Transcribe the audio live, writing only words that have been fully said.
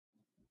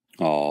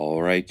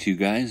All right, you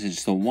guys,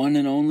 it's the one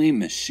and only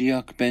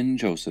Moshiach Ben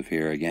Joseph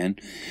here again,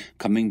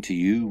 coming to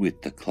you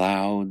with the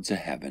clouds of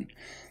heaven.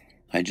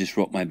 I just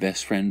wrote my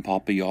best friend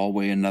Papa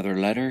Yahweh another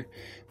letter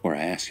where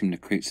I asked him to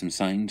create some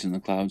signs in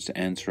the clouds to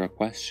answer a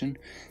question.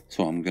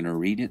 So I'm going to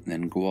read it and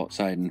then go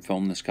outside and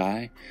film the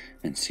sky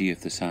and see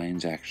if the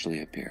signs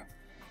actually appear.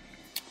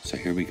 So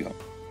here we go.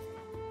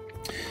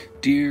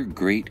 Dear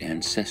great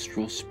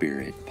ancestral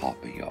spirit,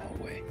 Papa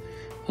Yahweh.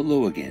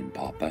 Hello again,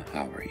 Papa.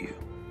 How are you?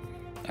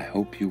 I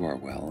hope you are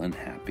well and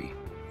happy.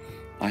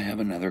 I have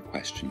another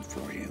question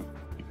for you.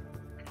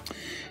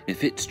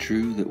 If it's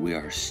true that we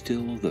are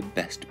still the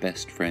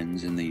best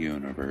friends in the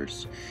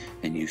universe,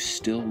 and you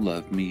still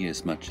love me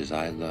as much as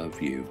I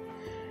love you,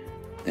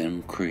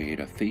 then create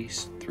a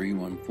face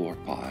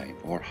 314 pi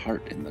or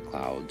heart in the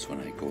clouds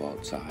when I go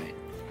outside.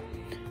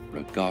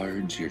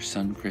 Regards, your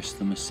son Chris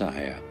the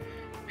Messiah.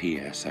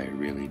 P.S. I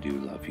really do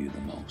love you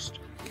the most.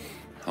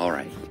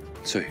 Alright,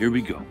 so here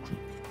we go.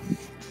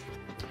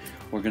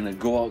 We're going to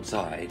go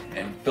outside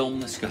and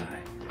film the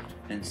sky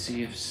and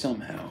see if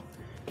somehow,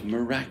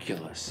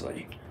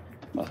 miraculously,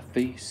 a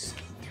face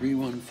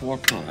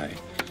 314 pi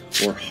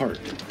or heart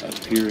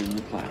appear in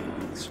the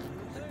clouds.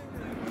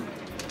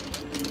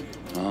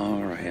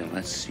 Alright,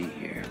 let's see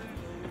here.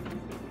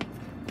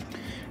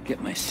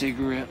 Get my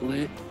cigarette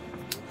lit.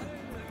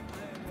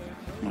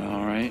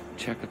 Alright,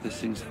 check if this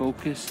thing's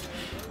focused.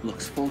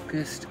 Looks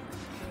focused.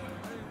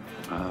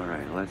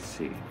 Alright, let's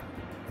see.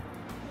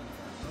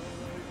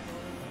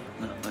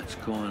 Not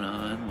much going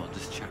on. We'll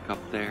just check up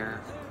there.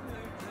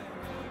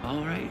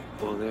 Alright,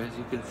 well, as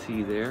you can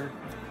see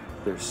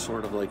there's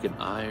sort of like an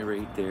eye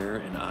right there,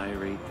 an eye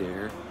right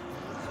there,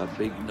 a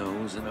big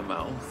nose and a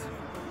mouth.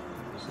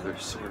 So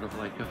there's sort of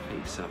like a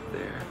face up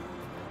there.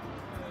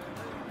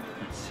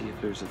 Let's see if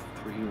there's a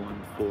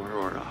 314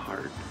 or a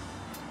heart.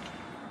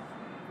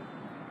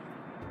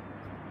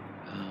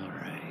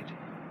 Alright.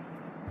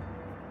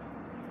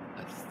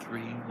 A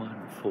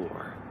 314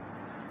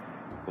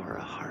 or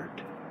a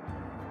heart.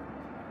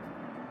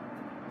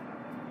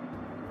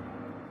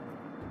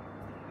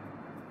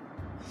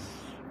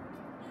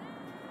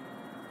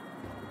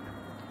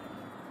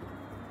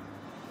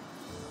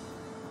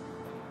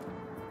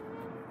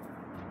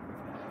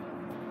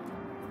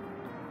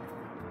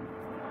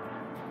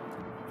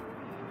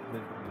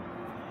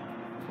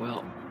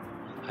 Well,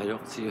 I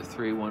don't see a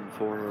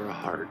 314 or a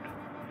heart.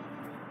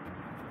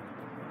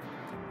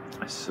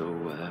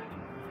 So,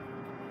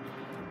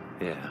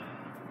 yeah.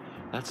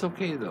 That's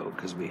okay, though,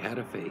 because we had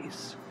a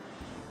face.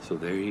 So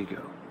there you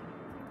go.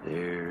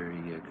 There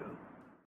you go.